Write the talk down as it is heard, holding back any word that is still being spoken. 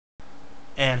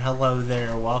And hello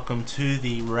there, welcome to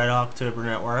the Red October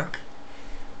Network.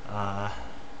 Uh,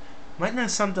 might know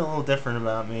something a little different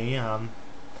about me.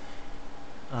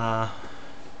 Uh,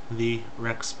 the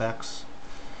Rec Specs.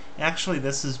 Actually,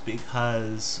 this is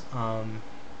because I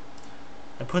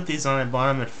put these on. I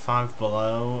bought them at Five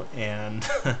Below, and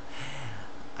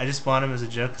I just bought them as a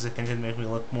joke because I think it'd make me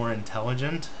look more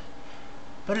intelligent,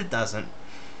 but it doesn't.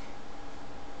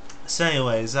 So,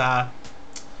 anyways,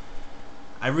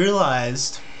 I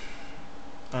realized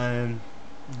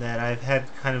that I've had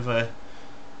kind of a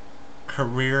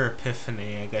career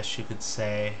epiphany, I guess you could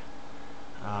say,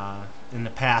 in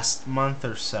the past month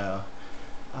or so.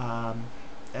 Um,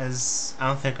 as I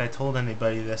don't think I told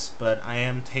anybody this, but I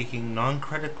am taking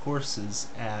non-credit courses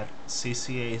at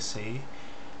CCAC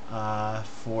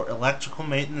for electrical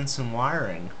maintenance and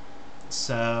wiring.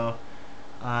 So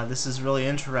this is really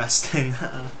interesting.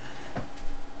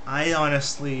 I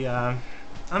honestly,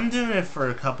 I'm doing it for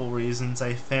a couple reasons.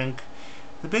 I think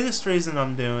the biggest reason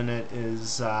I'm doing it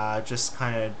is just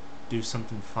kind of do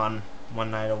something fun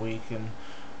one night a week and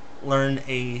learn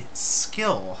a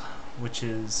skill, which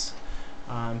is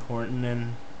important.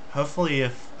 And hopefully,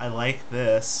 if I like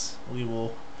this, we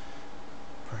will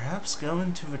perhaps go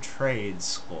into a trade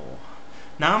school.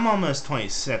 Now I'm almost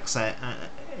 26,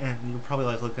 and you're probably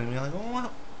like looking at me like,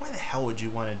 well, why the hell would you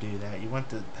want to do that? You went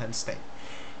to Penn State.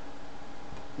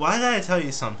 Well, I gotta tell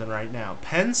you something right now.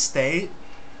 Penn State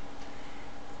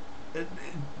it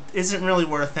isn't really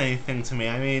worth anything to me.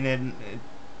 I mean,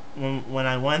 when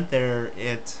I went there,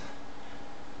 it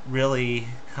really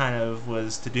kind of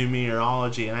was to do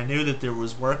meteorology, and I knew that there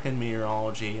was work in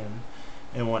meteorology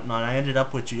and whatnot. I ended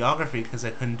up with geography because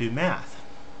I couldn't do math.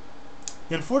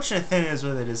 The unfortunate thing is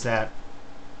with it is that,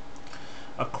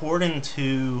 according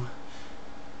to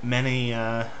many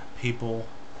people,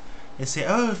 they say,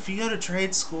 oh, if you go to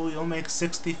trade school, you'll make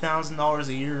 $60,000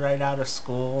 a year right out of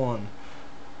school, and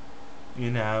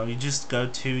you just go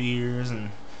 2 years.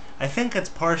 And I think it's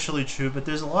partially true, but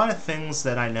there's a lot of things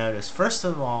that I noticed. First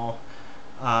of all,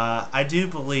 I do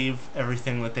believe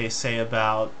everything that they say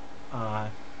about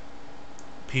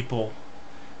people,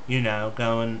 not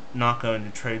going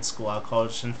to trade school out of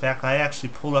college. In fact, I actually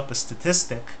pulled up a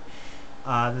statistic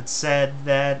that said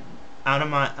that out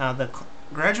of the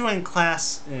graduating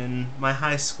class in my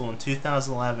high school in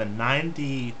 2011,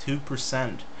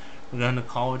 92% were going to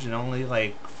college, and only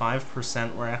like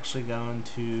 5% were actually going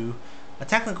to a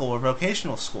technical or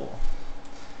vocational school.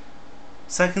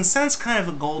 So I can sense kind of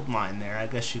a gold mine there, I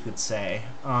guess you could say.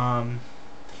 But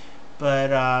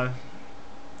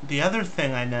the other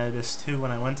thing I noticed too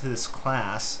when I went to this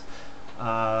class,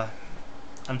 I'm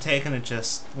taking it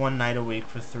just one night a week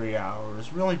for 3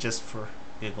 hours, really just for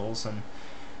giggles.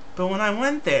 But when I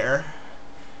went there,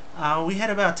 we had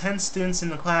about 10 students in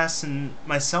the class, and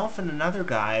myself and another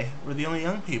guy were the only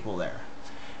young people there.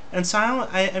 And so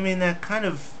I mean, that kind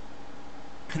of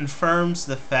confirms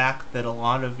the fact that a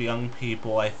lot of young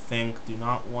people, I think, do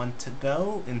not want to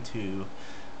go into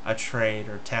a trade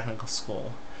or technical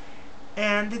school.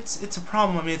 And it's a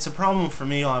problem. I mean, it's a problem for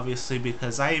me, obviously,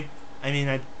 because I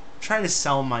try to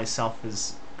sell myself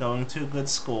as going to a good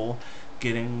school,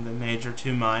 getting the major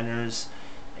 2 minors,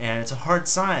 and it's a hard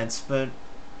science, but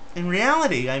in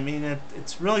reality, I mean,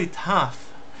 it's really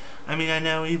tough. I mean, I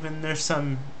know even there's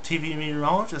some TV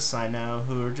meteorologists I know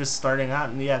who are just starting out,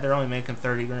 and yeah, they're only making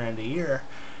 30 grand a year,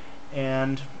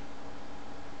 and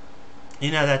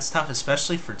that's tough,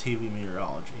 especially for TV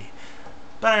meteorology.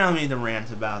 But I don't mean to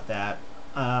rant about that.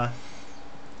 I'm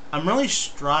really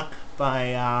struck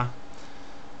by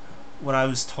what I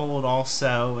was told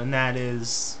also, and that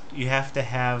is you have to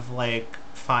have like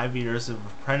 5 years of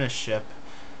apprenticeship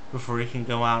before you can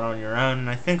go out on your own. And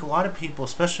I think a lot of people,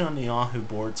 especially on the Yahoo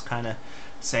boards, kind of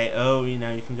say, oh, you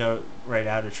can go right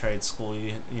out of trade school,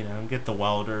 get the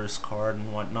welder's card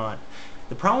and whatnot.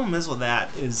 The problem is with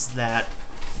that is that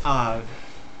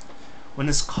when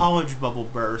this college bubble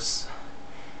bursts,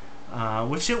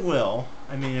 which it will,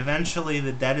 I mean, eventually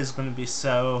the debt is going to be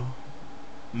so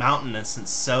mountainous and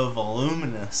so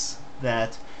voluminous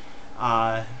that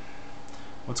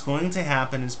what's going to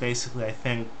happen is basically, I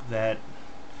think, that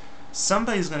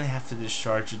somebody's going to have to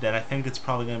discharge the debt. I think it's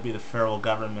probably going to be the federal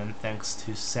government, thanks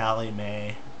to Sally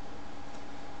Mae.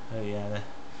 Oh yeah,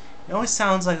 it always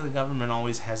sounds like the government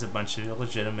always has a bunch of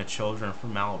illegitimate children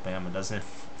from Alabama, doesn't it?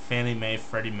 Fannie Mae,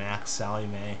 Freddie Mac, Sally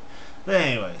Mae. But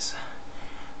anyways,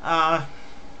 I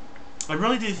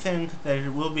really do think that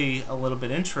it will be a little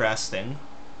bit interesting,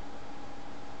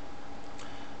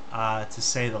 to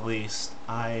say the least.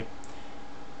 I'm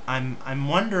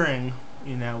wondering,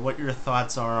 what your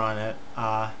thoughts are on it.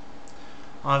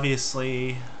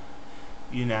 Obviously,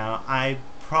 I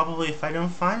probably, if I don't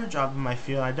find a job in my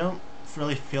field, I don't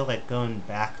really feel like going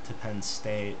back to Penn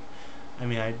State. I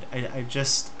mean, I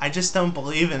just don't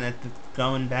believe in it, that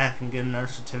going back and getting another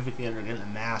certificate or getting a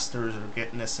master's or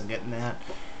getting this and getting that.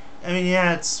 I mean,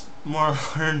 yeah, it's more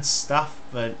learned stuff,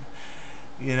 but,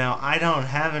 I don't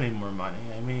have any more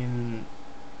money. I mean,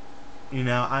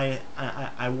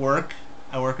 I work.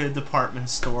 I work at a department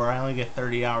store. I only get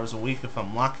 30 hours a week if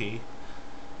I'm lucky.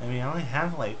 I mean, I only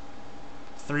have like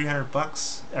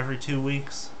 $300 every 2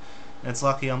 weeks. And it's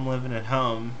lucky I'm living at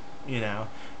home, and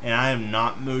I am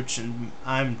not mooching.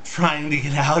 I'm trying to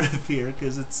get out of here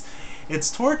because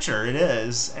it's torture. It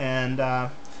is, and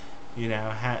I mean,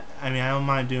 I don't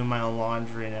mind doing my own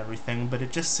laundry and everything, but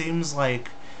it just seems like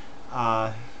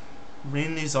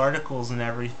reading these articles and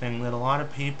everything that a lot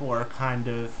of people are kind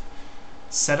of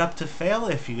set up to fail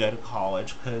if you go to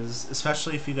college, because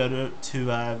especially if you go to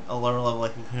a lower level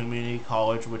like a community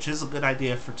college, which is a good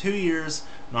idea for 2 years,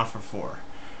 not for 4.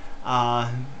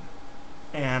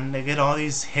 And they get all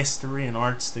these history and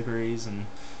arts degrees, and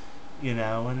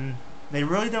and they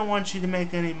really don't want you to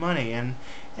make any money, and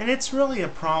it's really a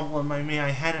problem. I mean,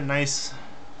 I had a nice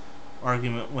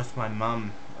argument with my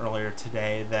mom earlier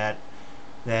today that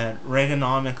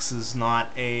Reaganomics is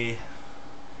not a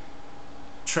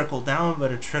trickle down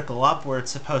but a trickle up, where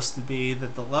it's supposed to be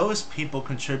that the lowest people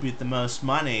contribute the most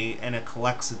money and it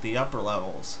collects at the upper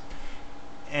levels.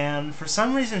 And for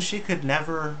some reason she could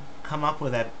never come up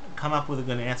with a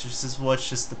good answer. She says, well, it's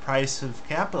just the price of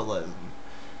capitalism.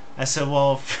 I said,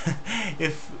 well,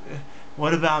 if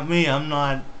what about me? I'm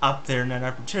not up there in that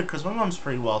upper tier, because my mom's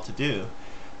pretty well to do,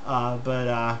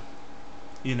 but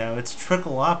it's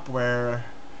trickle up where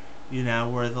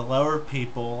where the lower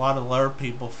people, a lot of lower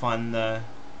people fund the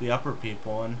upper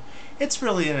people, and it's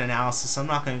really an analysis. I'm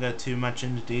not going to go too much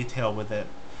into detail with it,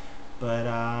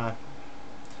 but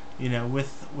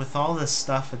with all this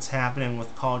stuff that's happening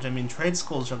with college, I mean, trade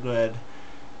schools are good,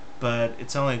 but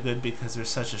it's only good because there's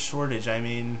such a shortage. I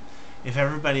mean, if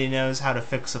everybody knows how to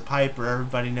fix a pipe, or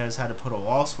everybody knows how to put a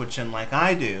wall switch in like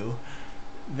I do,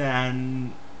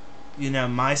 then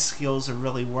my skills are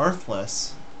really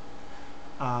worthless.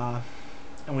 And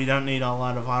we don't need a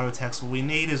lot of auto techs. What we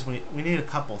need is we need a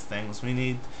couple things. We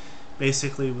need,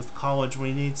 basically with college,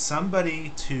 we need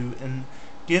somebody to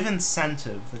give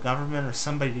incentive, the government or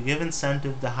somebody to give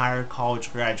incentive to hire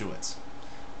college graduates.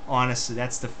 Honestly,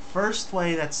 that's the first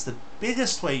way, that's the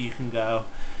biggest way you can go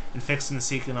in fixing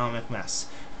this economic mess.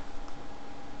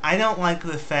 I don't like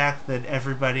the fact that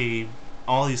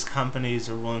all these companies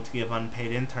are willing to give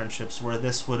unpaid internships, where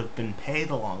this would have been paid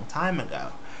a long time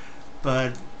ago.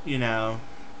 But,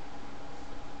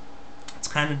 it's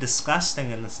kind of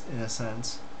disgusting in a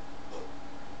sense.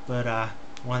 But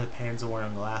one of the pains of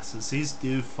wearing glasses, these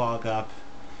do fog up.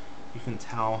 You can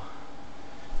tell,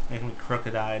 make me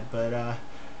crooked-eyed. But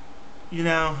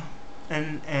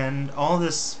and all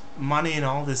this money and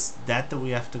all this debt that we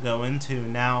have to go into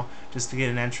now just to get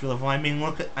an entry level. I mean,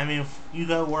 if you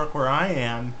go work where I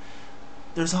am,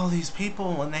 there's all these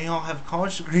people and they all have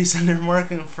college degrees and they're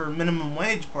working for minimum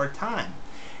wage part-time,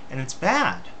 and it's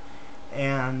bad.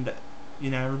 And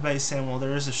everybody's saying, well,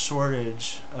 there is a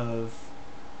shortage of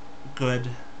good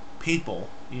people,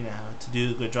 to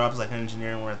do good jobs like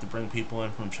engineering. We have to bring people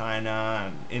in from China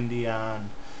and India, and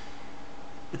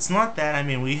it's not that. I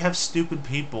mean, we have stupid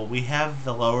people. We have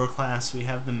the lower class. We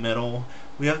have the middle.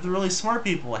 We have the really smart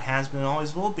people. It has been and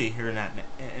always will be here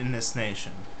in this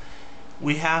nation.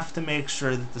 We have to make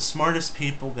sure that the smartest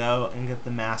people go and get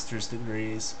the master's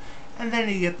degrees, and then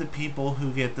you get the people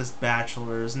who get this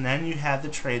bachelor's, and then you have the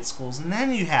trade schools, and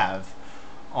then you have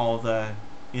all the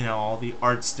all the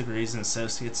arts degrees and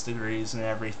associate's degrees and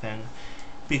everything,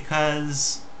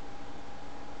 because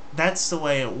that's the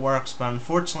way it works. But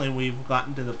unfortunately, we've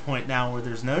gotten to the point now where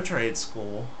there's no trade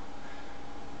school,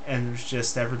 and there's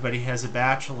just everybody has a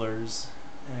bachelor's,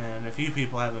 and a few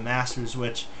people have a master's,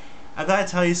 which I gotta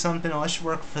tell you something, unless you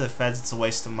work for the feds, it's a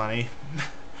waste of money.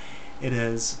 It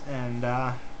is.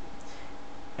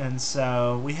 And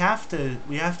so we have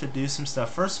to do some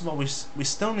stuff. First of all, we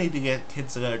still need to get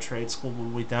kids to go to trade school,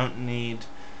 but we don't need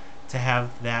to have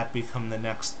that become the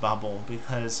next bubble,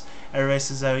 because everybody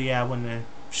says, oh yeah, when the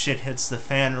shit hits the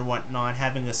fan or whatnot,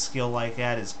 having a skill like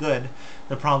that is good.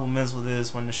 The problem is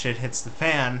when the shit hits the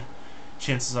fan,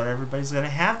 chances are everybody's going to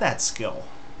have that skill.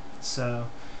 So,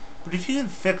 but if you can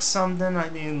fix something, I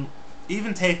mean,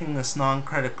 even taking this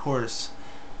non-credit course,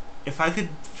 if I could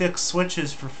fix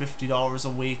switches for $50 a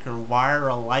week, or wire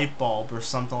a light bulb or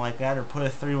something like that, or put a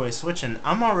 3-way switch in,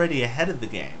 I'm already ahead of the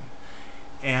game.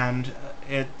 And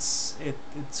it's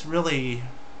really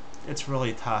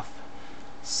tough.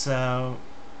 So,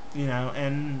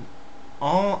 and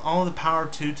all the power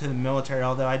to the military.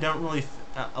 Although I don't really,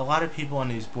 a lot of people on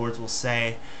these boards will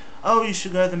say, "Oh, you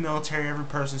should go to the military. Every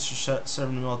person should serve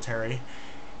in the military,"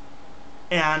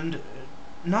 and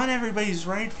not everybody's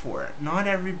right for it. Not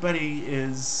everybody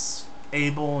is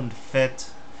able and fit.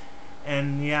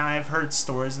 And yeah, I've heard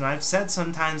stories, and I've said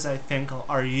sometimes I think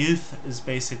our youth is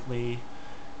basically,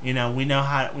 we know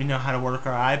how to work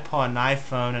our iPod and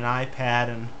iPhone and iPad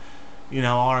and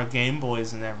all our Game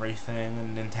Boys and everything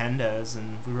and Nintendos,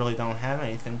 and we really don't have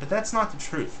anything. But that's not the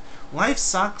truth. Life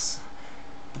sucks,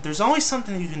 but there's always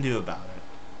something you can do about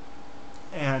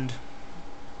it. And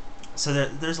so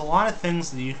there's a lot of things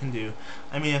that you can do.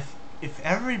 I mean, if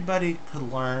everybody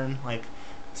could learn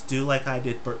to do like I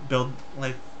did, build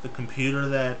like the computer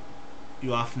that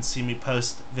you often see me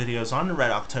post videos on the Red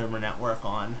October Network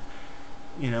on,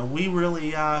 we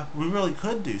really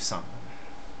could do something,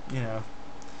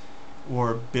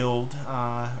 or build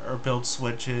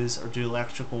switches or do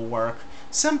electrical work,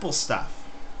 simple stuff.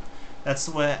 That's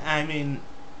the way. I mean,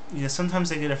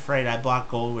 sometimes I get afraid. I block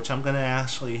gold, which I'm gonna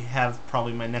actually have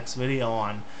probably my next video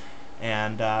on,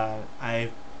 and I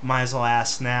might as well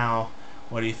ask now,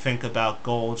 what do you think about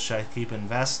gold? Should I keep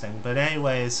investing? But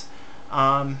anyways,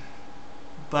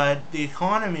 but the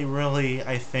economy really,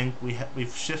 I think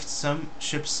we've shipped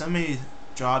so many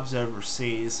jobs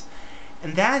overseas,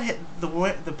 and that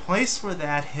the place where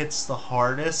that hits the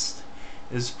hardest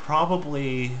is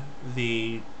probably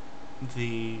the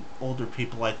older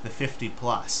people, like the 50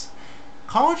 plus.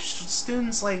 College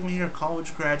students like me or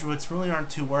college graduates really aren't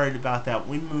too worried about that.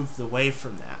 We moved away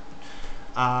from that.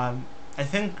 I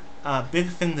think a big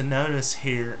thing to notice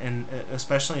here, and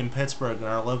especially in Pittsburgh and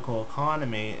our local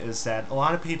economy, is that a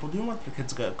lot of people do want their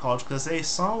kids to go to college because they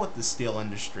saw what the steel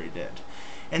industry did,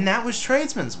 and that was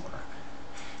tradesmen's work.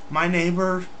 My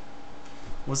neighbor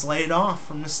was laid off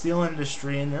from the steel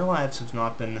industry, and their lives have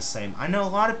not been the same. I know a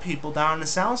lot of people down on the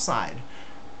south side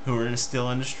who were in the steel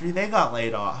industry. They got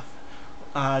laid off.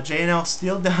 J&L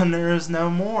Steel down there is no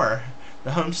more.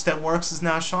 The Homestead Works is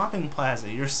now a shopping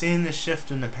plaza. You're seeing the shift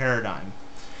in the paradigm.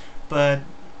 But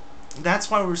that's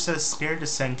why we're so scared to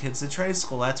send kids to trade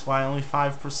school. That's why only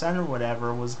 5% or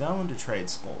whatever was going to trade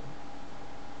school.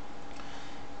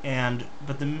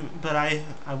 But I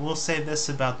will say this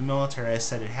about the military. I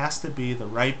said it has to be the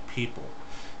right people.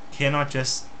 You cannot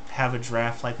just have a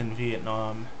draft like in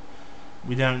Vietnam.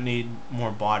 We don't need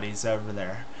more bodies over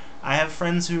there. I have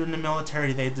friends who are in the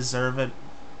military. They deserve it.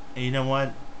 And you know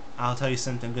what? I'll tell you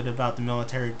something good about the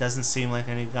military. It doesn't seem like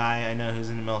any guy I know who's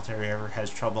in the military ever has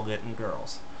trouble getting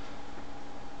girls.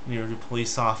 Neither do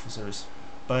police officers.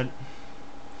 But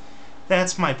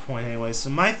that's my point anyway.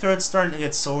 So my throat's starting to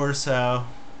get sore, so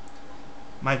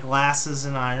my glasses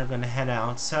and I are going to head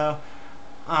out. So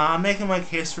I'm making my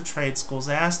case for trade schools.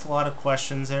 I asked a lot of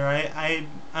questions there. I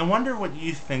wonder what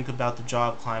you think about the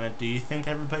job climate. Do you think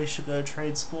everybody should go to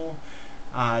trade school?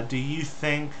 Do you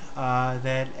think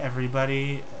that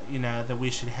everybody, that we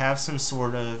should have some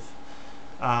sort of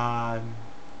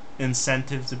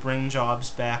incentive to bring jobs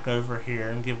back over here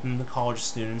and give them to college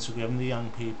students or give them to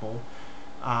young people?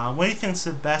 What do you think is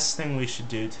the best thing we should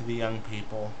do to the young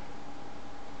people?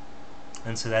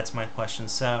 And so that's my question.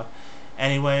 So,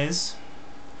 anyways,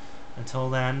 until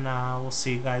then, we'll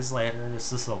see you guys later.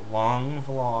 This is a long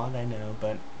vlog, I know,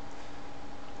 but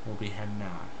we'll be heading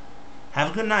out.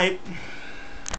 Have a good night.